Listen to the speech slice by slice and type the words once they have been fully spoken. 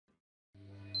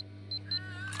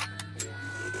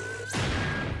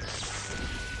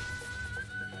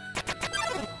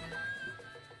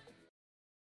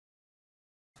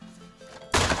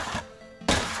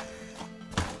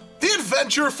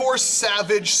Adventure Force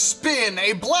Savage Spin,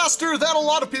 a blaster that a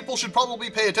lot of people should probably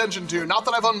pay attention to. Not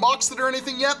that I've unboxed it or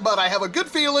anything yet, but I have a good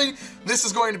feeling this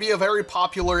is going to be a very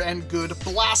popular and good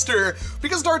blaster,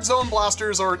 because Dart Zone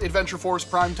blasters, or Adventure Force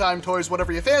Primetime toys,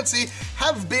 whatever you fancy,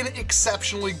 have been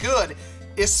exceptionally good,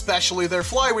 especially their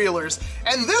flywheelers.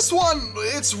 And this one,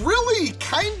 it's really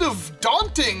kind of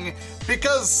daunting,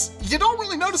 because you don't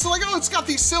really notice it, like, oh, it's got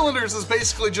these cylinders, it's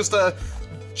basically just a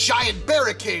giant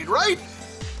barricade, right?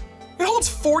 It holds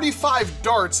 45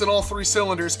 darts in all 3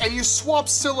 cylinders, and you swap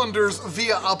cylinders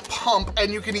via a pump,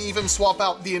 and you can even swap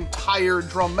out the entire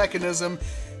drum mechanism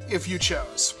if you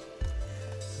chose.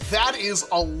 That is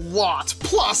a lot.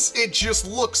 Plus, it just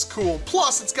looks cool.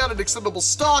 Plus, it's got an extendable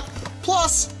stock.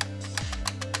 Plus,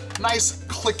 nice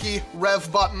clicky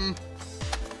rev button.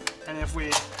 And if we...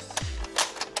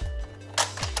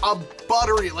 a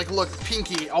buttery, like, look,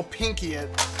 pinky, I'll pinky it.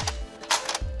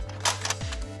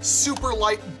 Super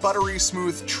light, buttery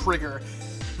smooth trigger.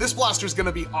 This blaster's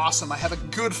gonna be awesome. I have a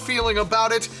good feeling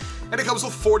about it, and it comes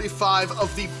with 45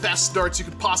 of the best darts you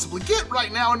could possibly get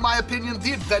right now, in my opinion,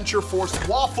 the Adventure Force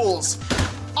Waffles.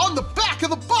 On the back of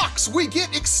the box, we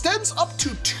get extends up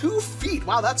to 2 feet.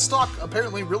 Wow, that stock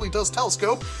apparently really does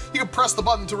telescope. You can press the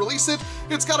button to release it.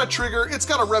 It's got a trigger, it's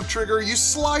got a rev trigger. You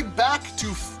slide back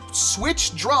to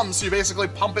switch drums, so you basically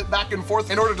pump it back and forth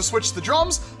in order to switch the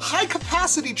drums. High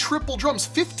capacity triple drums,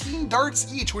 15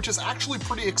 darts each, which is actually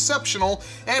pretty exceptional.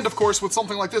 And of course, with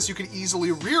something like this, you can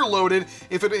easily rear load it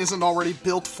if it isn't already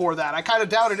built for that. I kind of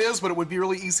doubt it is, but it would be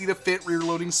really easy to fit rear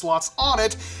loading slots on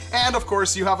it. And of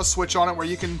course, you have a switch on it where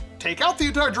you can take out the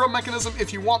entire drum mechanism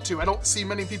if you want to. I don't see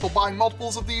many people buying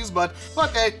multiples of these, but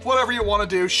hey, whatever you want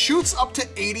to do. Shoots up to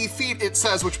 80 feet, it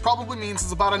says, which probably means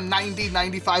it's about a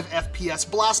 90-95 FPS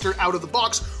blaster out of the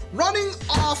box, running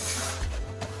off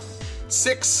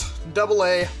 6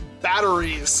 AA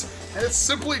batteries. And it's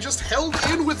simply just held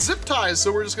in with zip ties,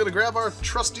 so we're just gonna grab our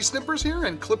trusty snippers here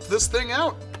and clip this thing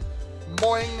out.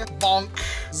 Boing, bonk,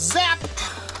 zap!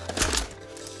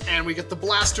 And we get the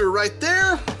blaster right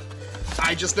there.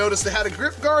 I just noticed it had a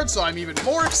grip guard, so I'm even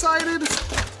more excited.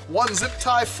 1 zip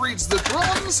tie frees the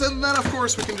drums, and then of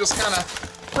course we can just kind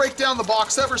of break down the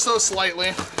box ever so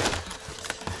slightly.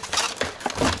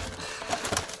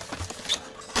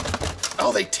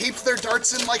 Oh, they taped their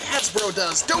darts in like Hasbro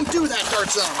does. Don't do that,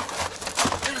 Dart Zone.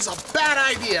 That is a bad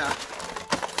idea.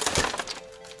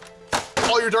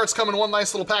 All your darts come in one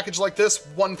nice little package like this.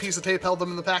 1 piece of tape held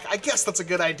them in the pack. I guess that's a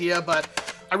good idea, but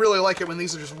I really like it when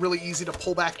these are just really easy to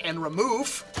pull back and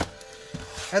remove.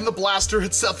 And the blaster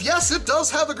itself, yes, it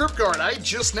does have a grip guard. I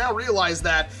just now realized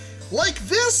that. Like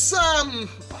this,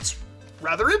 that's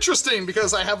rather interesting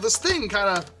because I have this thing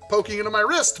kind of poking into my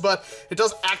wrist, but it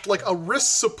does act like a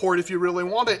wrist support if you really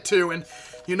want it to. And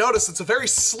you notice it's a very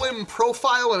slim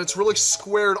profile and it's really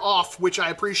squared off, which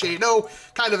I appreciate. No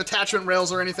kind of attachment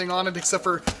rails or anything on it except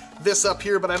for this up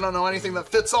here, but I don't know anything that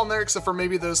fits on there except for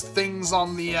maybe those things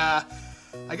on the,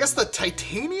 I guess the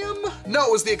titanium? No,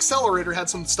 it was the accelerator had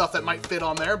some stuff that might fit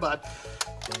on there, but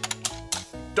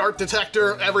dart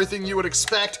detector, everything you would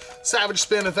expect. Savage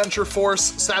Spin, Adventure Force,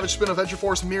 Savage Spin, Adventure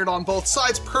Force mirrored on both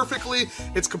sides perfectly.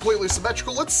 It's completely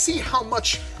symmetrical. Let's see how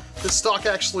much this stock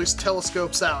actually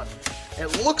telescopes out.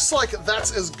 It looks like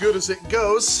that's as good as it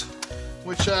goes,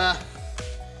 which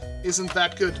isn't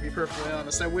that good, to be perfectly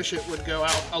honest. I wish it would go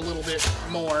out a little bit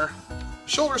more.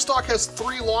 Shoulder stock has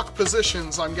 3 lock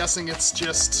positions. I'm guessing it's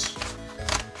just...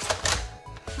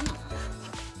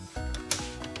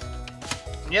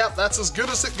 Yep, that's as good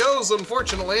as it goes,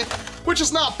 unfortunately. Which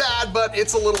is not bad, but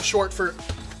it's a little short for... Are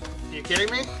you kidding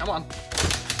me? Come on.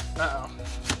 Uh-oh.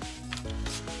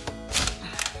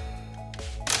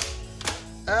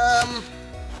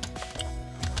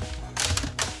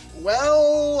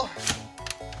 Well...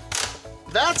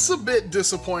 That's a bit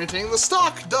disappointing. The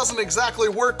stock doesn't exactly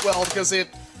work well because it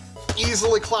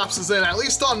easily collapses in, at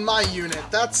least on my unit.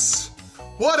 That's...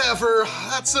 whatever.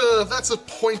 That's a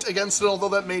point against it, although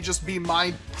that may just be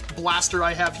my blaster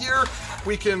I have here.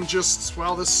 We can just,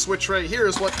 well, this switch right here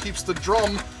is what keeps the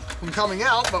drum from coming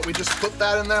out, but we just put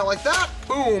that in there like that.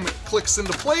 Boom, it clicks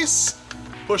into place.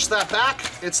 Push that back,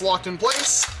 it's locked in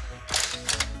place.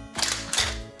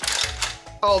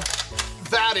 Oh,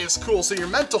 that is cool. So you're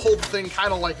meant to hold the thing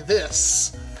kind of like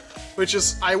this, which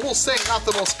is, I will say, not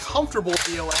the most comfortable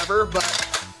deal ever, but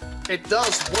it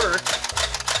does work.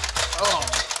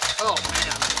 Oh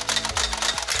man.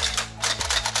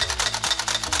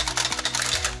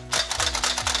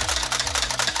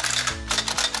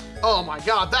 Oh my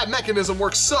god, that mechanism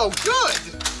works so good!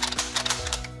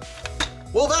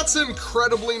 Well, that's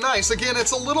incredibly nice. Again,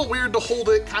 it's a little weird to hold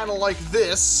it kind of like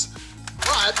this,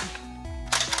 but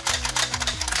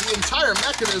the entire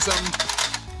mechanism.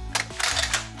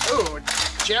 Oh, it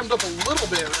jammed up a little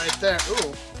bit right there.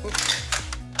 Ooh.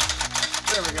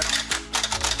 There we go.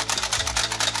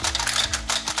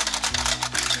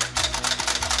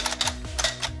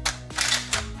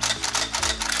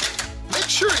 Make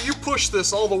sure you push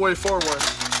this all the way forward.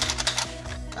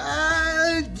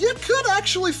 You could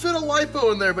actually fit a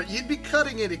lipo in there, but you'd be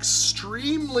cutting it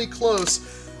extremely close.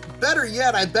 Better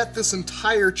yet, I bet this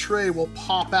entire tray will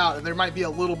pop out, and there might be a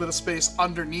little bit of space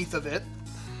underneath of it.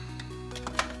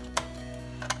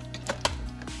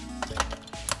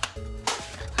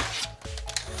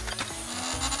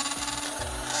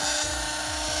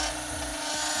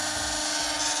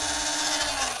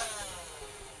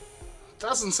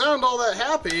 Doesn't sound all that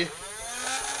happy.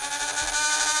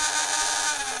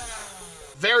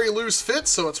 Very loose fit,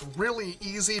 so it's really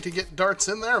easy to get darts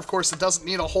in there. Of course, it doesn't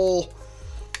need a whole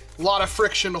lot of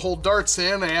friction to hold darts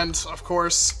in, and of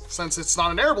course, since it's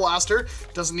not an air blaster,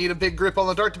 it doesn't need a big grip on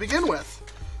the dart to begin with.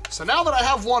 So now that I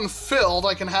have one filled,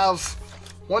 I can have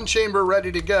one chamber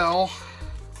ready to go.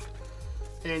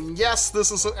 And yes,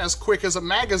 this is as quick as a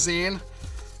magazine,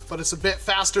 but it's a bit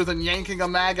faster than yanking a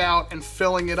mag out and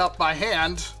filling it up by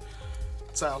hand.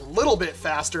 It's a little bit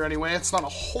faster anyway, it's not a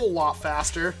whole lot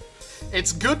faster.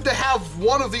 It's good to have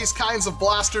one of these kinds of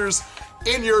blasters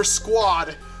in your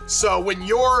squad, so when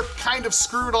you're kind of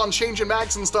screwed on changing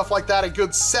mags and stuff like that, a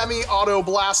good semi-auto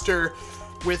blaster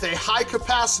with a high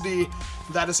capacity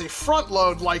that is a front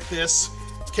load like this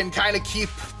can kind of keep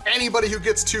anybody who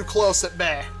gets too close at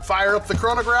bay. Fire up the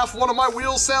chronograph. One of my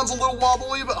wheels sounds a little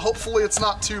wobbly, but hopefully it's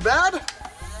not too bad.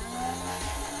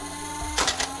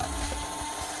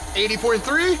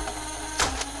 80.3,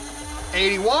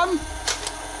 81.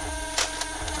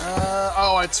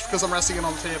 Oh, it's because I'm resting it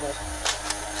on the table.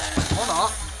 Or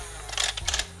not.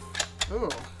 Ooh.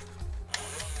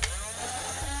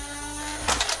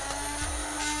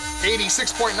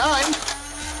 86.9,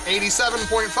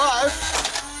 87.5,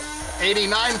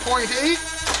 89.8,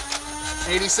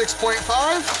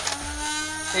 86.5,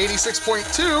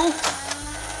 86.2,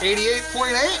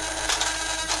 88.8,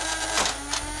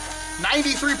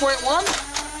 93.1,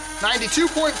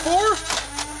 92.4,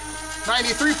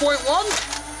 93.1,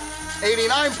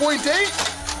 89.8,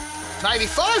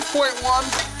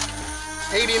 95.1,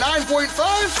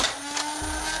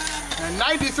 89.5, and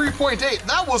 93.8.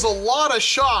 That was a lot of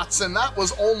shots, and that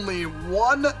was only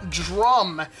one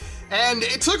drum. And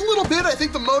it took a little bit. I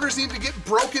think the motors needed to get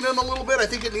broken in a little bit. I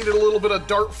think it needed a little bit of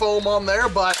dart foam on there,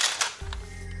 but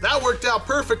that worked out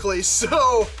perfectly.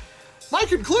 So my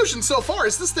conclusion so far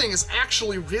is this thing is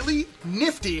actually really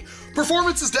nifty.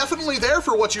 Performance is definitely there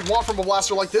for what you'd want from a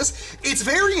blaster like this. It's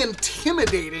very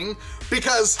intimidating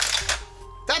because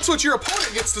that's what your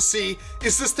opponent gets to see,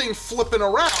 is this thing flipping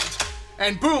around.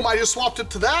 And boom, I just swapped it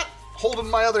to that. Holding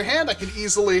my other hand, I can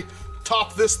easily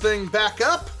top this thing back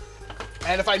up.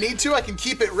 And if I need to, I can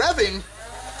keep it revving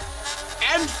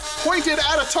and point it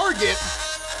at a target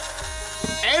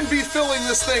and be filling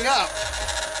this thing up.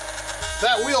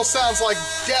 That wheel sounds like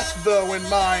death, though, in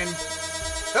mine.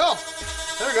 Oh,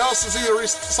 there we go. This is either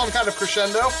some kind of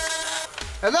crescendo.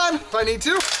 And then, if I need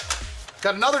to,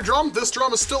 got another drum. This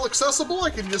drum is still accessible.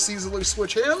 I can just easily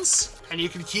switch hands, and you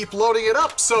can keep loading it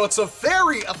up. So it's a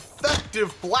very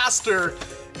effective blaster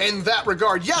in that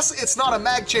regard. Yes, it's not a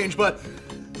mag change, but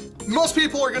most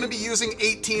people are going to be using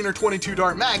 18 or 22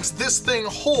 dart mags. This thing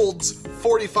holds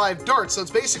 45 darts, so it's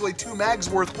basically 2 mags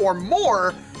worth or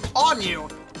more on you.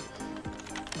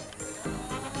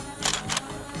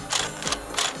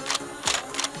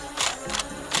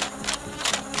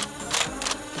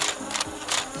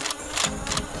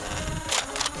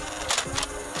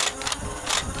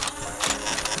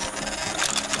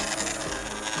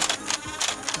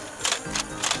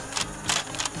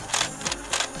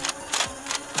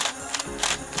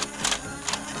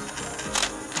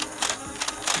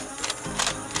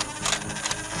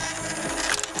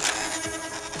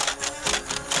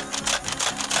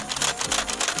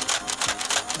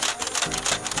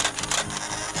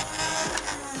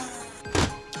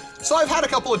 So I've had a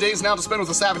couple of days now to spend with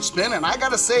a Savage Spin, and I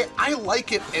gotta say, I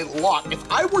like it a lot. If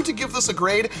I were to give this a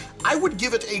grade, I would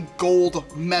give it a gold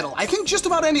medal. I think just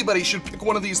about anybody should pick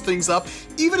one of these things up,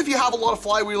 even if you have a lot of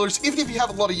flywheelers, even if you have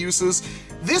a lot of uses.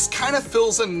 This kind of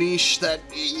fills a niche that,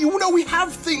 you know, we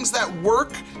have things that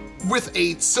work with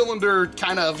a cylinder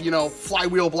kind of, you know,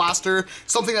 flywheel blaster,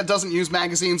 something that doesn't use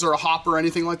magazines or a hopper or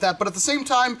anything like that, but at the same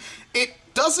time, it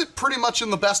does it pretty much in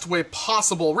the best way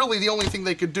possible. Really, the only thing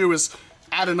they could do is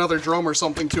add another drum or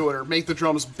something to it, or make the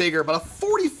drums bigger, but a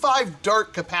 45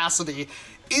 dart capacity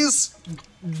is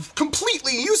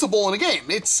completely usable in a game.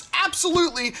 It's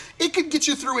absolutely, it could get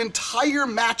you through entire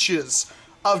matches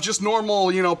of just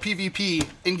normal, you know, PvP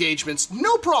engagements,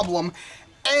 no problem.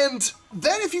 And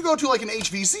then if you go to like an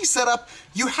HVZ setup,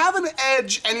 you have an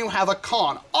edge and you have a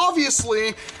con.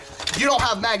 Obviously, you don't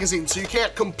have magazines, so you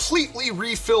can't completely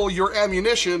refill your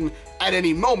ammunition at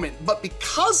any moment, but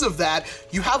because of that,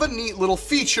 you have a neat little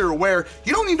feature where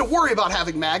you don't need to worry about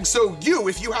having mags, so you,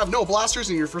 if you have no blasters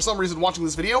and you're for some reason watching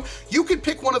this video, you could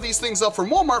pick one of these things up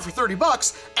from Walmart for 30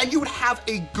 bucks and you would have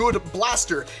a good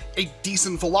blaster, a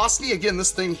decent velocity. Again,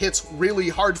 this thing hits really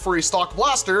hard for a stock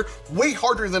blaster, way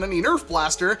harder than any Nerf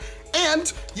blaster,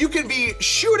 and you can be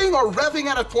shooting or revving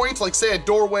at a point, like say a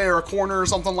doorway or a corner or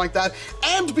something like that,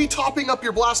 and be topping up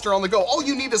your blaster on the go. All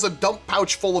you need is a dump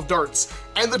pouch full of darts.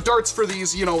 And the darts for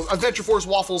these, you know, Adventure Force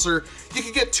waffles are, you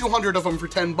could get 200 of them for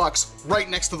 10 bucks right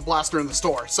next to the blaster in the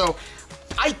store. So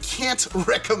I can't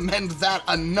recommend that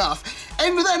enough.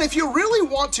 And then if you really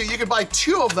want to, you could buy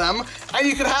 2 of them and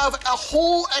you could have a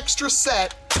whole extra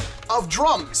set of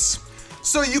drums.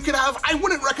 So you could have, I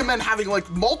wouldn't recommend having like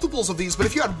multiples of these, but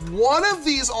if you had one of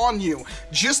these on you,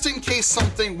 just in case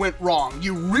something went wrong,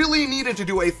 you really needed to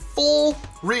do a full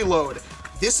reload.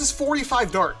 This is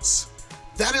 45 darts.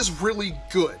 That is really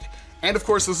good. And of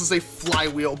course, this is a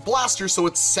flywheel blaster, so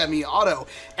it's semi-auto.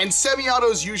 And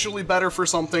semi-auto is usually better for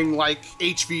something like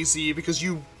HVZ because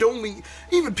you only,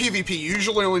 even PvP, you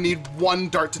usually only need 1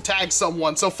 dart to tag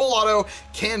someone, so full auto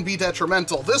can be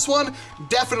detrimental. This one,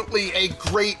 definitely a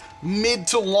great mid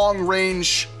to long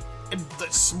range,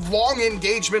 long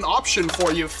engagement option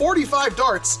for you. 45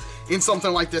 darts in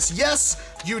something like this.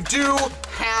 Yes, you do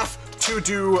have to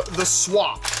do the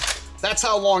swap. That's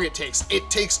how long it takes. It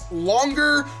takes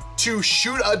longer to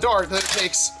shoot a dart than it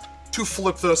takes to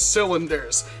flip the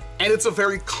cylinders. And it's a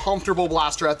very comfortable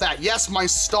blaster at that. Yes, my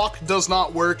stock does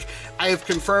not work. I have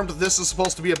confirmed this is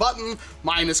supposed to be a button.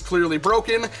 Mine is clearly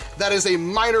broken. That is a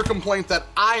minor complaint that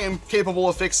I am capable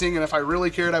of fixing, and if I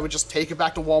really cared, I would just take it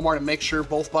back to Walmart and make sure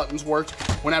both buttons worked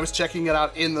when I was checking it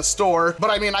out in the store. But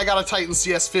I mean, I got a Titan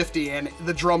CS50 and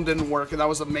the drum didn't work, and that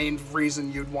was the main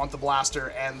reason you'd want the blaster,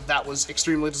 and that was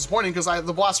extremely disappointing because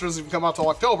the blaster doesn't even come out till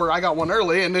October. I got one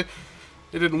early and it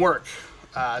didn't work.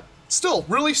 Still,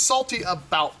 really salty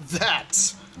about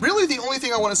that. Really, the only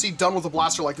thing I want to see done with a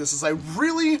blaster like this is I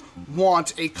really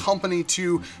want a company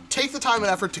to take the time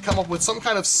and effort to come up with some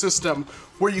kind of system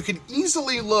where you can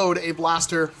easily load a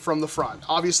blaster from the front.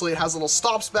 Obviously, it has little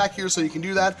stops back here so you can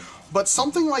do that, but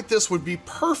something like this would be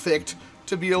perfect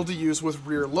to be able to use with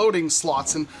rear loading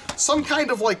slots, and some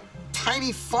kind of like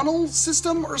tiny funnel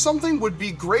system or something would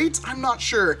be great. I'm not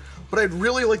sure, but I'd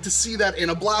really like to see that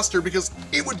in a blaster because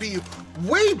it would be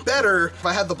way better if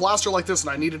I had the blaster like this and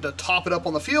I needed to top it up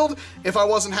on the field, if I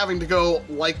wasn't having to go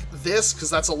like this, because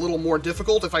that's a little more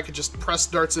difficult. If I could just press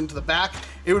darts into the back,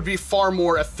 it would be far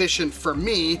more efficient for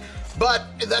me. But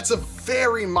that's a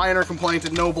very minor complaint,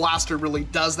 and no blaster really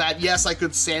does that. Yes, I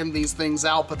could sand these things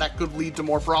out, but that could lead to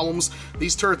more problems.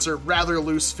 These turrets are rather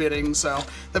loose fitting, so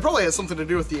that probably has something to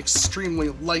do with the extremely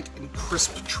light and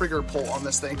crisp trigger pull on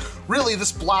this thing. Really,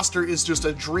 this blaster is just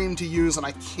a dream to use, and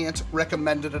I can't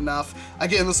recommend it enough.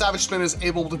 Again, the Savage Spin is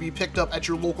able to be picked up at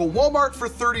your local Walmart for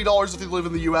 $30 if you live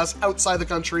in the US. Outside the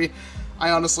country, I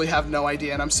honestly have no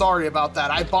idea, and I'm sorry about that.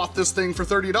 I bought this thing for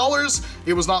 $30,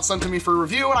 it was not sent to me for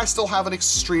review, and I still have an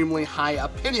extremely high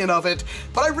opinion of it,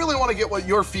 but I really want to get what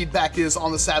your feedback is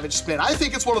on the Savage Spin. I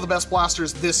think it's one of the best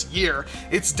blasters this year.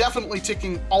 It's definitely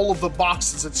ticking all of the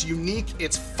boxes. It's unique,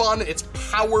 it's fun, it's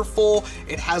powerful,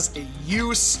 it has a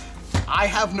use. I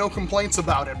have no complaints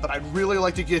about it, but I'd really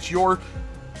like to get your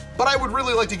I would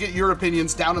really like to get your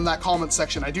opinions down in that comment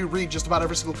section. I do read just about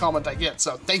every single comment I get,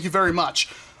 so thank you very much.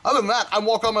 Other than that, I'm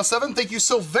Walcom S7. Thank you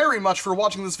so very much for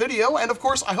watching this video, and of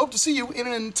course, I hope to see you in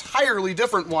an entirely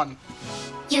different one.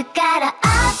 You gotta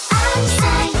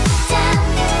up,